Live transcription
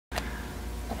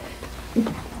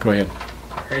Go ahead.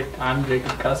 Alright, I'm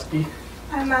Jacob Kuskie.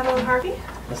 I'm Madelaine Harvey.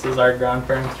 This is our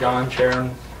grandparents, John,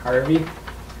 Sharon, Harvey.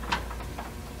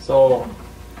 So,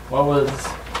 what was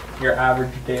your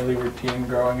average daily routine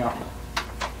growing up?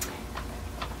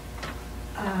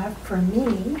 For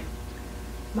me,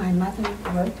 my mother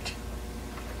worked,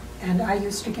 and I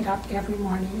used to get up every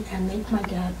morning and make my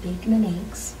dad bacon and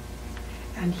eggs.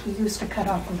 And he used to cut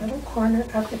off a little corner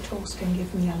of the toast and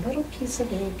give me a little piece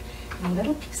of egg, and a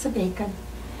little piece of bacon,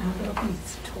 and a little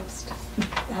piece of toast.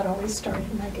 That always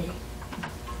started my day.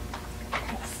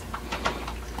 Yes.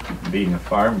 Being a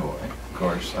farm boy, of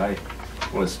course, I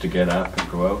was to get up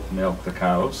and go out and milk the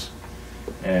cows.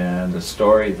 And the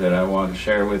story that I want to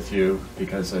share with you,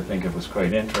 because I think it was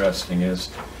quite interesting, is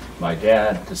my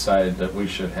dad decided that we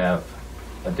should have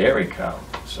a dairy cow.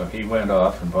 So he went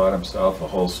off and bought himself a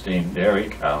Holstein dairy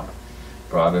cow,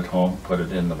 brought it home, put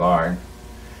it in the barn.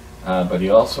 But he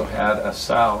also had a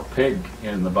sow pig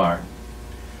in the barn.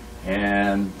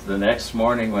 And the next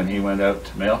morning when he went out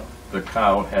to milk, the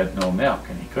cow had no milk,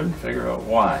 and he couldn't figure out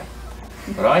why.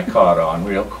 But I caught on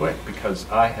real quick because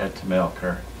I had to milk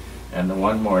her. And the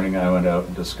one morning I went out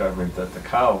and discovered that the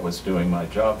cow was doing my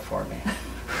job for me.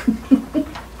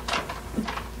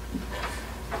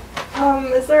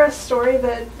 Is there a story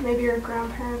that maybe your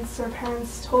grandparents or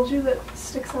parents told you that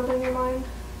sticks out in your mind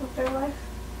of their life?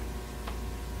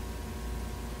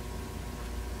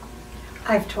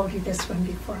 I've told you this one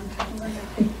before, Madelaine, I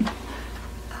think.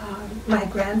 My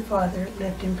grandfather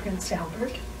lived in Prince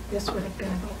Albert. This would have been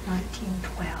about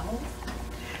 1912.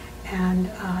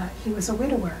 And he was a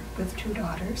widower with 2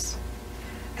 daughters.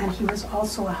 And he was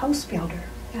also a house builder.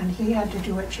 And he had to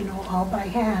do it, you know, all by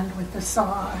hand with the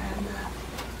saw and the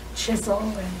chisel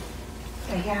and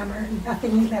the hammer,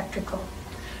 nothing electrical.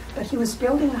 But he was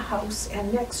building a house,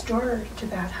 and next door to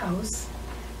that house,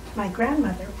 my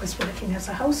grandmother was working as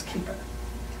a housekeeper.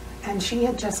 And she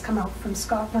had just come out from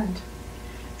Scotland.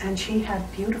 And she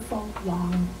had beautiful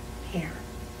long hair.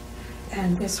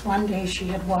 And this one day she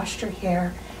had washed her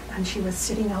hair, and she was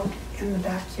sitting out in the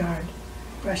backyard,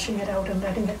 brushing it out and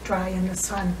letting it dry in the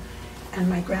sun. And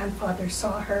my grandfather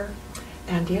saw her,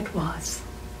 and it was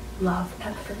love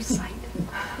at first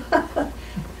sight.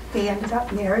 They ended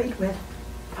up married with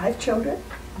 5 children.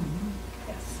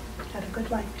 Yes, had a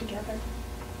good life together.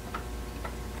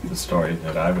 The story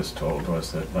that I was told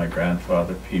was that my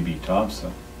grandfather, P.B.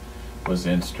 Thompson, was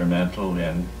instrumental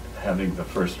in having the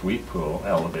first wheat pool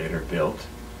elevator built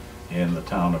in the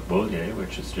town of Beaulieu,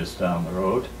 which is just down the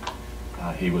road.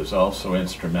 He was also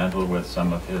instrumental with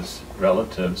some of his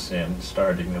relatives in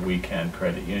starting the Weekend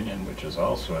Credit Union, which is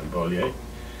also in Beaulieu.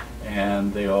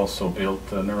 And they also built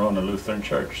the Nerona Lutheran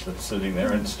Church that's sitting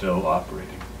there and still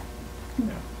operating.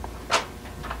 Yeah.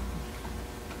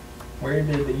 Where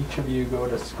did each of you go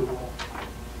to school?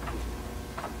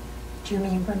 Do you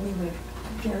mean when we were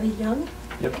very young?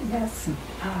 Yep. Yes.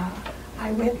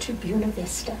 I went to Buena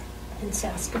Vista in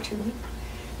Saskatoon.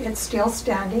 It's still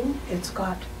standing. It's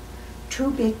got 2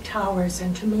 big towers,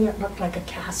 and to me it looked like a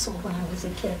castle when I was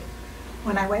a kid.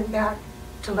 When I went back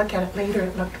to look at it later,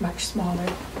 it looked much smaller.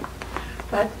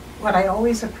 But what I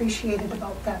always appreciated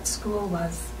about that school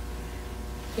was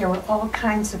there were all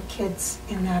kinds of kids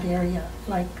in that area.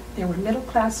 Like, there were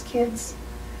middle-class kids.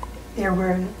 There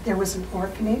was an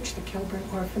orphanage. The Kilburn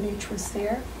Orphanage was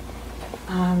there.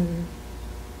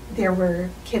 There were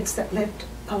kids that lived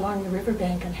along the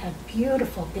riverbank and had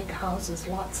beautiful big houses,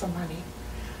 lots of money.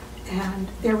 And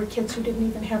there were kids who didn't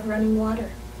even have running water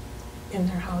in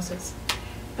their houses.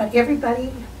 But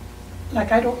everybody,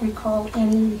 like, I don't recall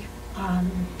any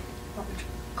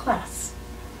class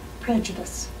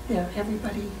prejudice there.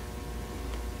 Everybody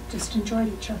just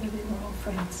enjoyed each other. They were all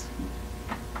friends.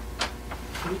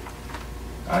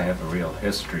 I have a real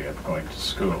history of going to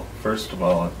school. First of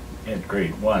all, in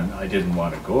grade 1, I didn't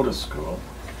want to go to school.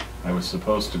 I was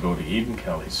supposed to go to Eden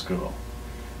Kelly School.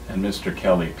 And Mr.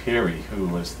 Kelly Peary, who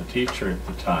was the teacher at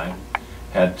the time,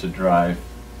 had to drive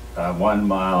 1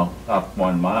 mile up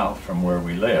 1 mile from where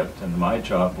we lived, and my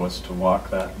job was to walk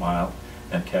that mile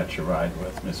and catch a ride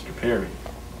with Mr. Peary.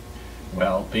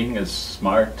 Well, being as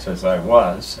smart as I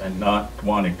was and not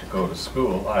wanting to go to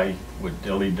school, I would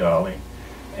dilly-dally,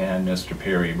 and Mr.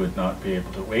 Peary would not be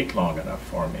able to wait long enough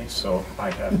for me, so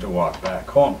I'd have to walk back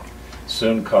home.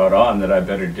 Soon caught on that I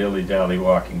better dilly-dally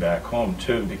walking back home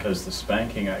too, because the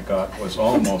spanking I got was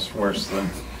almost worse than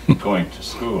going to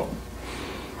school.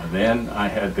 And then I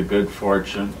had the good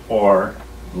fortune, or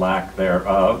lack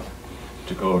thereof,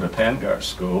 to go to Pengar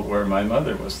School, where my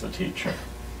mother was the teacher.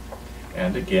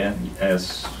 And again,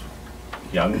 as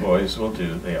young boys will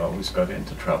do, they always got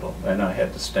into trouble, and I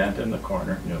had to stand in the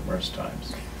corner numerous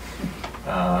times.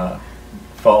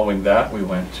 following that, we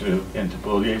went into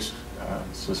Beaulieu,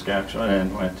 Saskatchewan,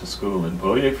 and went to school in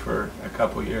Beaulieu for a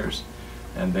couple years.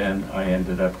 And then I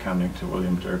ended up coming to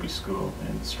William Derby School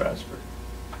in Strasbourg.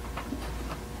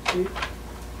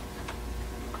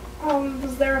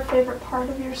 Was there a favorite part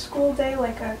of your school day,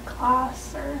 like a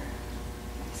class or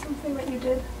something that you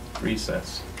did?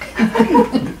 Recess.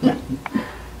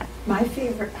 My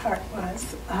favorite part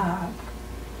was,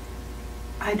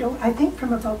 I think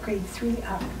from about grade 3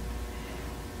 up,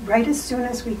 right as soon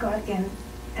as we got in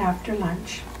after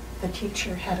lunch, the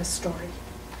teacher had a story.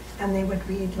 And they would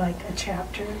read like a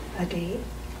chapter a day.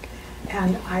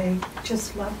 And I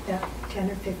just loved that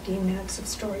 10 or 15 minutes of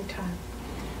story time.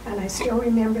 And I still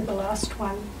remember the last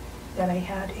one that I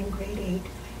had in grade 8.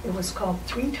 It was called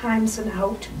 3 Times and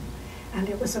Out, and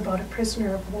it was about a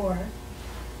prisoner of war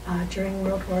during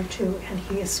World War II, and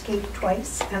he escaped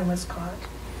twice and was caught.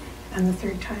 And the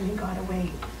 3rd time he got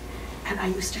away. And I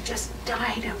used to just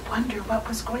die to wonder what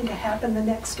was going to happen the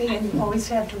next day, and you always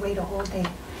had to wait a whole day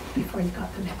before you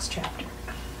got the next chapter.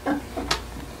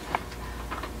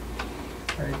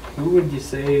 Right. Who would you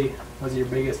say was your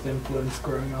biggest influence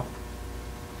growing up?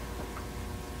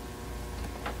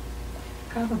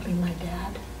 Probably my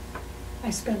dad. I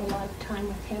spent a lot of time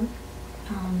with him.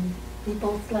 We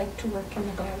both liked to work in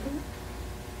the garden.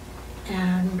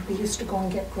 And we used to go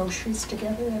and get groceries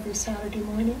together every Saturday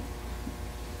morning.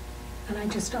 And I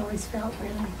just always felt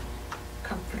really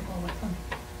comfortable with him.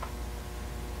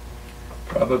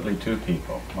 Probably 2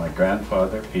 people. My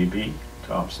grandfather, P.B.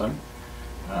 Thompson.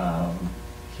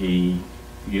 He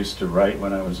used to write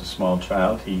when I was a small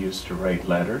child. He used to write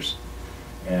letters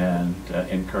and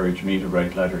encouraged me to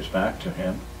write letters back to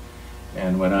him.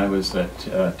 And when I was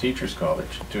at Teachers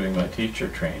College doing my teacher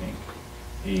training,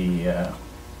 he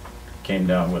came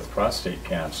down with prostate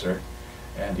cancer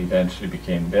and eventually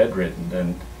became bedridden.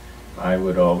 And I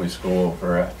would always go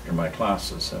over after my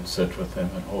classes and sit with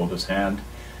him and hold his hand.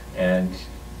 And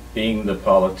being the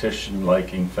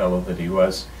politician-liking fellow that he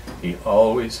was, he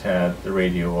always had the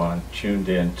radio on, tuned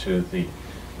in to the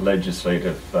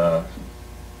legislative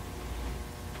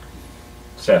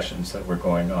sessions that were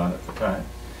going on at the time.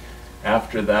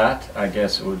 After that, I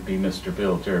guess it would be Mr.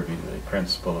 Bill Derby, the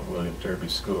principal of William Derby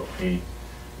School. He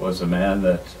was a man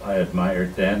that I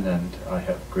admired then, and I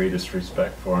have greatest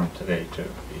respect for him today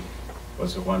too. He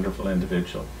was a wonderful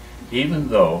individual, even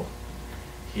though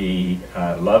he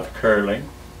loved curling,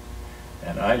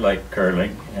 and I liked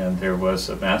curling, and there was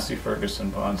a Massey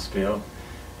Ferguson Bonspiel,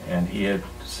 and he had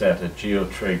set a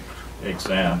geotrig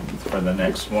exam for the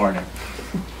next morning.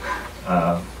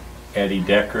 Eddie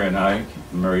Decker and I,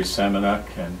 Murray Semenuk,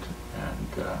 and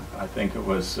I think it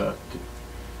was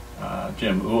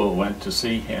Jim Uhl went to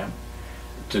see him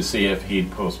to see if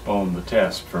he'd postpone the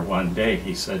test for one day.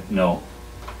 He said, "No,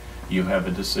 you have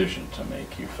a decision to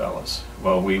make, you fellas."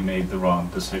 Well, we made the wrong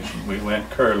decision. We went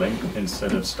curling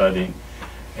instead of studying,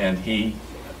 and he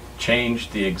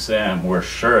changed the exam, we're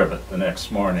sure of it, the next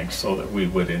morning so that we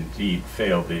would indeed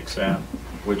fail the exam,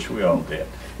 which we all did.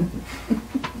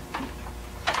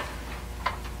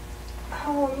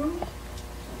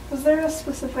 Was there a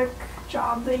specific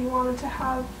job that you wanted to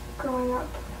have growing up,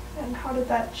 and how did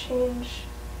that change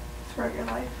throughout your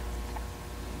life?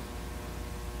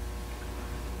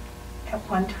 At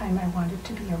one time I wanted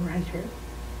to be a writer,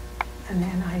 and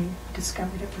then I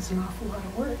discovered it was an awful lot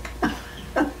of work.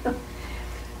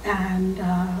 And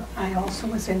I also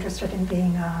was interested in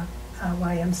being a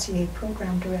YMCA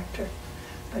program director,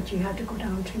 but you had to go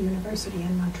down to university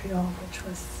in Montreal, which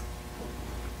was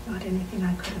not anything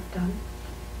I could have done.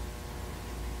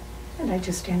 And I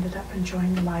just ended up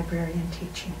enjoying the library and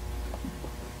teaching.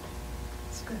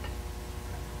 It's good.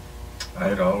 I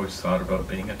had always thought about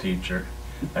being a teacher.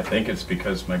 I think it's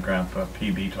because my grandpa,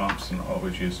 P.B. Thompson,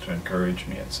 always used to encourage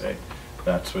me and say,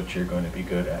 "That's what you're going to be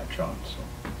good at, John."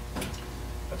 So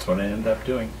that's what I ended up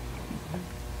doing.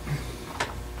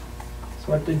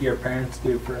 So what did your parents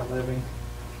do for a living?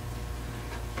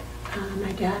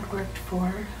 My dad worked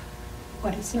for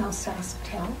what is now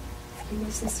SaskTel. He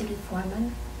was the city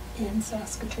foreman in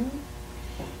Saskatoon.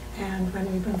 And when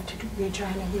we moved to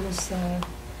Regina, he was the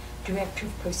director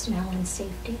of personnel and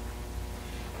safety.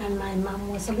 And my mom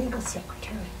was a legal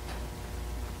secretary.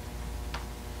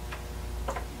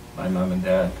 My mom and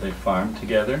dad, they farmed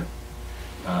together,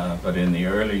 but in the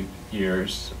early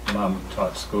years, Mom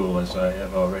taught school, as I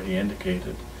have already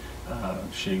indicated.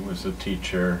 She was a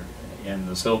teacher in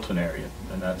the Silton area,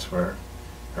 and that's where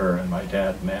her and my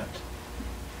dad met.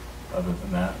 Other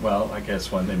than that, well, I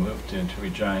guess when they moved into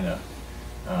Regina,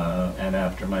 and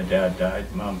after my dad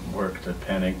died, Mom worked at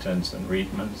Pennington's and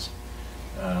Reedman's,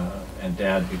 And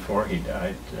Dad, before he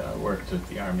died, worked at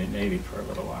the Army Navy for a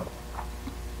little while.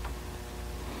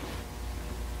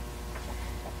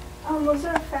 Was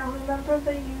there a family member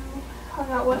that you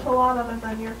hung out with a lot other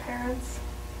than your parents?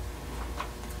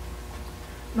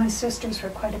 My sisters were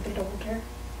quite a bit older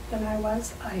than I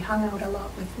was. I hung out a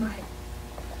lot with my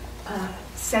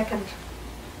second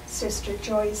sister,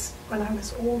 Joyce, when I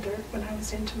was older, when I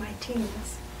was into my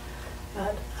teens.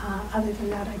 But other than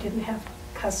that, I didn't have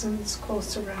cousins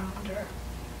close around, or,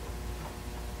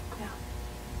 yeah.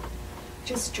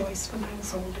 Just Joyce when I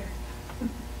was older.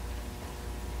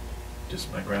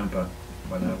 Just my grandpa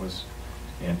when I was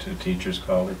into teachers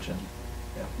college, and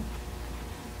yeah.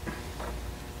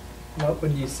 What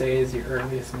would you say is your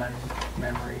earliest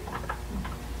memory?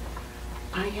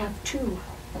 I have two.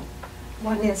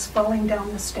 One is falling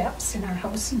down the steps in our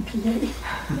house in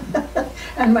PA.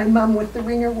 And my mom with the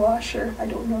wringer washer. I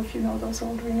don't know if you know those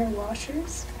old wringer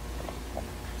washers.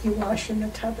 You wash in the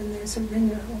tub and there's a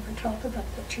wringer over top of it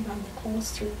that you run the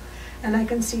clothes through. And I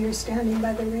can see her standing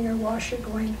by the wringer washer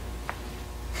going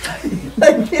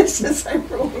like this as I'm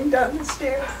rolling down the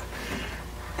stairs.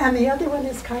 And the other one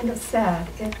is kind of sad.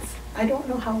 I don't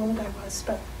know how old I was,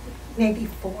 but maybe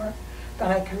 4. But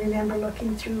I can remember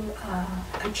looking through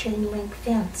a chain link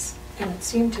fence, and it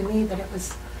seemed to me that it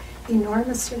was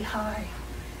enormously high.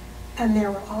 And there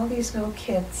were all these little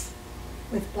kids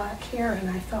with black hair, and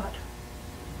I thought,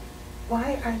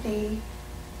 why are they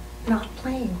not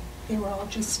playing? They were all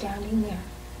just standing there.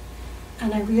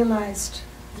 And I realized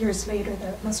years later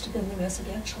that it must have been the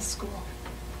residential school.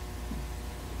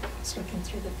 I was looking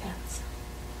through the fence.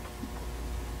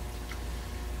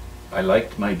 I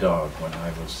liked my dog when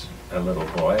I was a little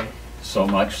boy, so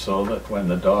much so that when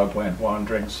the dog went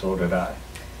wandering, so did I.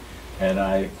 And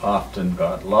I often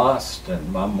got lost,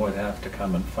 and Mom would have to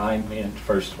come and find me, and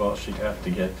first of all she'd have to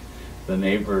get the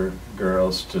neighbor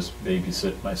girls to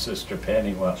babysit my sister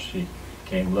Penny while she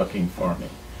came looking for me.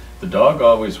 The dog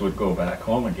always would go back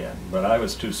home again, but I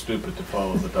was too stupid to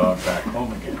follow the dog back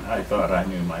home again. I thought I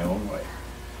knew my own way.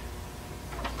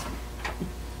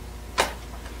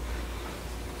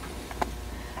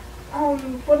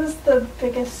 What is the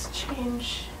biggest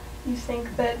change you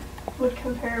think that would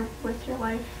compare with your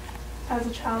life as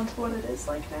a child to what it is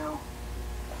like now?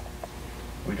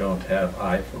 We didn't have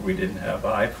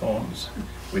iPhones,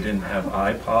 we didn't have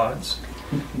iPods,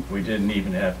 we didn't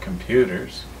even have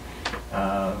computers.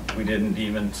 We didn't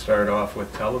even start off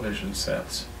with television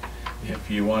sets. If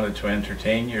you wanted to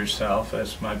entertain yourself,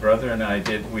 as my brother and I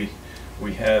did, we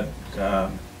had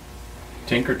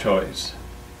Tinker Toys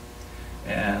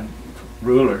and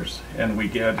rulers, and we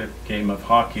had a game of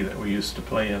hockey that we used to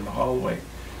play in the hallway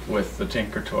with the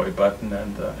Tinker Toy button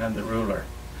and the ruler.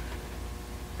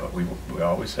 But we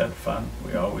always had fun.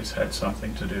 We always had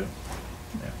something to do.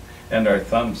 Yeah. And our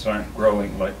thumbs aren't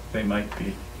growing like they might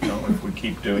be, if we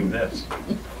keep doing this.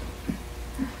 Yeah.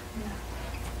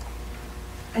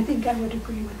 I think I would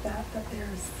agree with that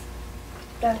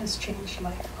that has changed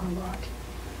life a lot.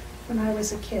 When I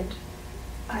was a kid,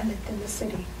 I lived in the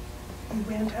city. We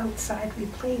went outside, we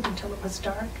played until it was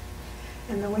dark.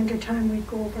 In the wintertime, we'd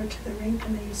go over to the rink,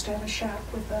 and they used to have a shack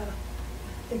with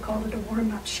they called it a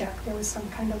warm-up shack. There was some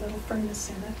kind of little furnace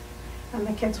in it. And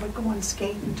the kids would go and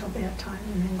skate until bedtime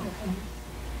and then go home.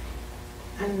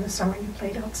 And in the summer, you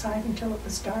played outside until it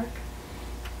was dark.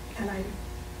 And I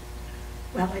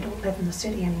don't live in the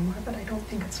city anymore, but I don't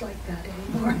think it's like that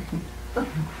anymore. So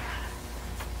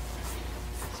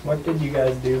what did you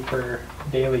guys do for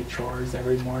daily chores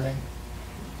every morning?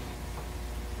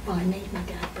 Well, I made my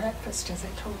dad breakfast, as I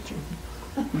told you.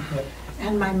 Yep.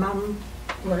 And my mom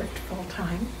worked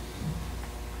full-time.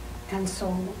 And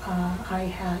so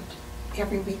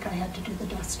every week I had to do the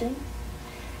dusting.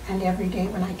 And every day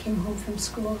when I came home from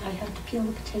school, I had to peel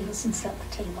the potatoes and set the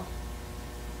table.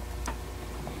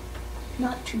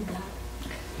 Not too bad.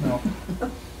 No.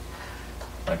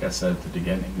 Like I said at the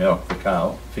beginning, milk the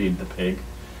cow, feed the pig,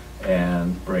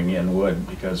 and bring in wood,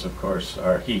 because of course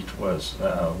our heat was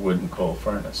wood and coal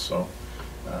furnace, so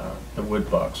the wood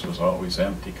box was always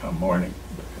empty come morning,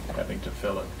 having to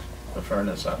fill the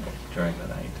furnace up during the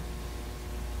night.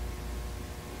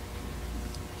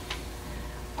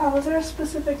 Was there a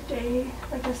specific day,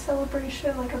 like a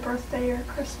celebration, like a birthday or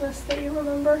Christmas that you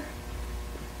remember?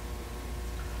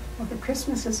 Well, the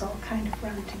Christmases all kind of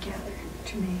run together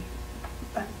to me,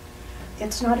 but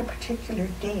it's not a particular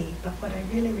day, but what I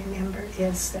really remember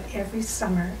is that every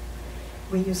summer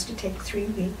we used to take 3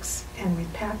 weeks and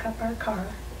we'd pack up our car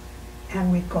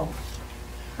and we'd go.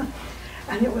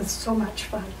 And it was so much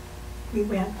fun. We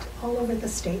went all over the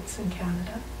States and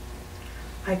Canada.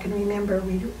 I can remember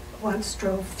we once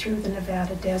drove through the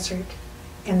Nevada desert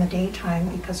in the daytime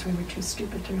because we were too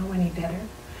stupid to know any better.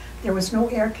 There was no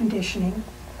air conditioning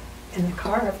in the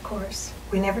car, of course.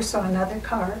 We never saw another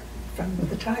car from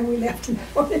the time we left in the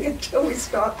morning until we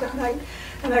stopped at night.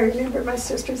 And I remember my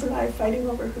sisters and I fighting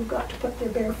over who got to put their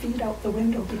bare feet out the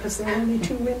window because there were only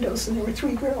 2 windows and there were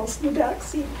 3 girls in the back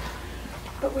seat.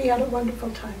 But we had a wonderful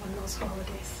time on those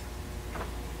holidays.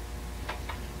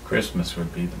 Christmas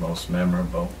would be the most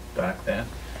memorable back then,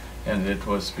 and it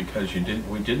was because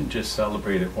we didn't just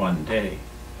celebrate it one day.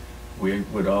 We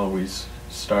would always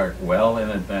start well in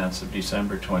advance of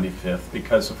December 25th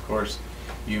because, of course,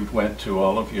 you went to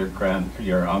all of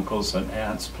your uncles and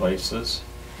aunts' places,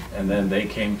 and then they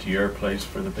came to your place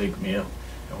for the big meal.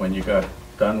 And when you got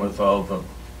done with all the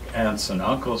aunts and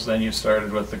uncles, then you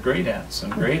started with the great aunts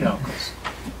and great uncles,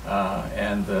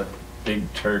 and the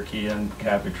big turkey and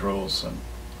cabbage rolls and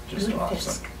just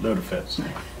awesome. Lutefisk,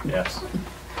 yes.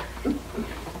 So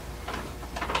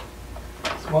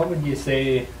what would you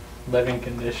say living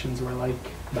conditions were like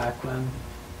back then?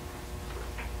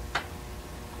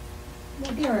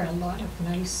 Well, there are a lot of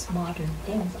nice modern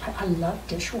things. I love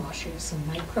dishwashers and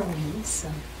microwaves,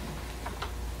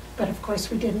 but of course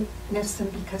we didn't miss them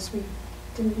because we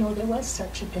didn't know there was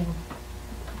such a thing.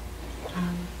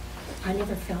 I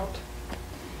never felt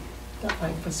that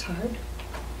life was hard.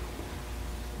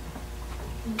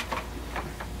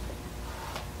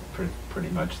 Pretty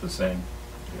much the same.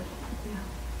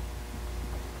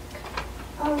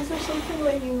 Yeah. Is there something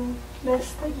that you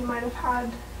missed that you might have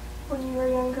had when you were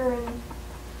younger and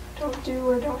don't do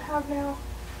or don't have now?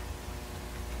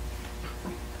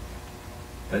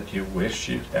 That you wish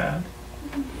you'd had?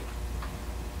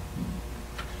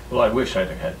 Well, I wish I'd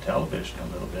have had television a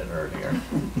little bit earlier.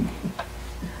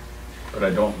 But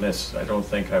I don't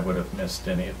think I would have missed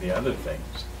any of the other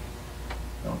things.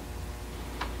 No.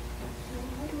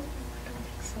 I don't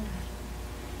think so.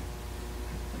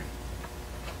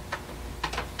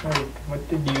 What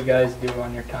did you guys do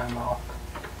on your time off?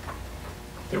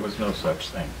 There was no such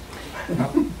thing.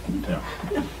 No. No.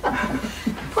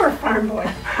 Poor farm boy.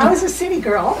 I was a city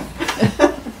girl.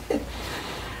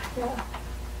 Yeah.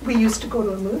 We used to go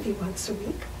to a movie once a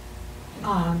week.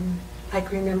 I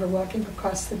can remember walking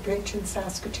across the bridge in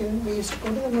Saskatoon. We used to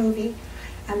go to the movie,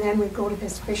 and then we'd go to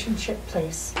this fish and chip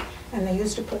place. And they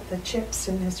used to put the chips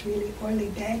in this really oily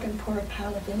bag and pour a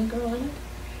pile of vinegar on it.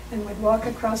 And we'd walk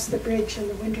across the bridge in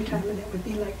the wintertime, and it would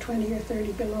be like 20 or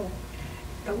 30 below.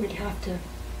 But we'd have to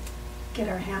get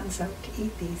our hands out to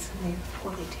eat these, and they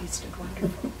tasted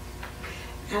wonderful.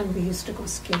 And we used to go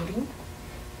skating.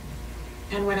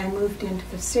 And when I moved into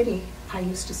the city, I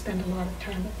used to spend a lot of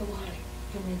time at the Y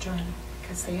in Regina,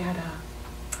 because they had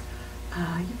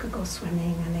you could go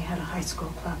swimming, and they had a high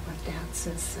school club with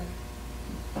dances. And,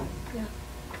 yeah.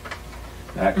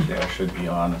 Actually, I should be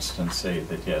honest and say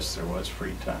that yes, there was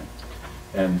free time.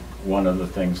 And one of the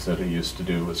things that I used to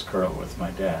do was curl with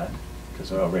my dad,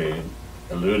 because I already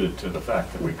alluded to the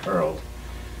fact that we curled.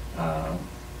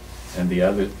 And the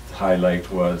other highlight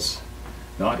was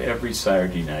not every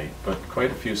Saturday night, but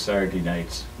quite a few Saturday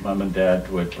nights, Mom and Dad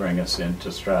would bring us into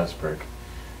Strasbourg.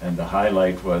 And the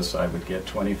highlight was I would get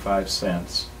 25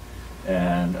 cents,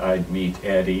 and I'd meet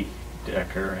Eddie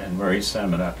Decker and Murray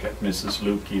Semenuk at Mrs.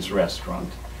 Lukey's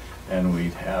restaurant, and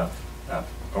we'd have an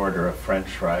order of French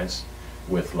fries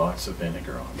with lots of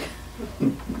vinegar on them.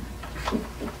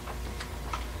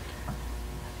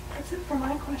 That's it for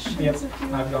my questions. Yep, If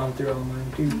you... I've gone through all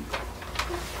mine too.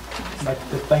 I'd like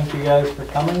to thank you guys for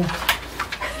coming.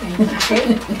 Thank you.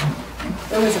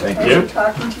 It was a Thank pleasure you.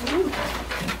 talking to you.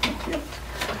 Thank you.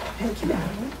 Thank you,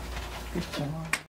 Madelaine. Good job.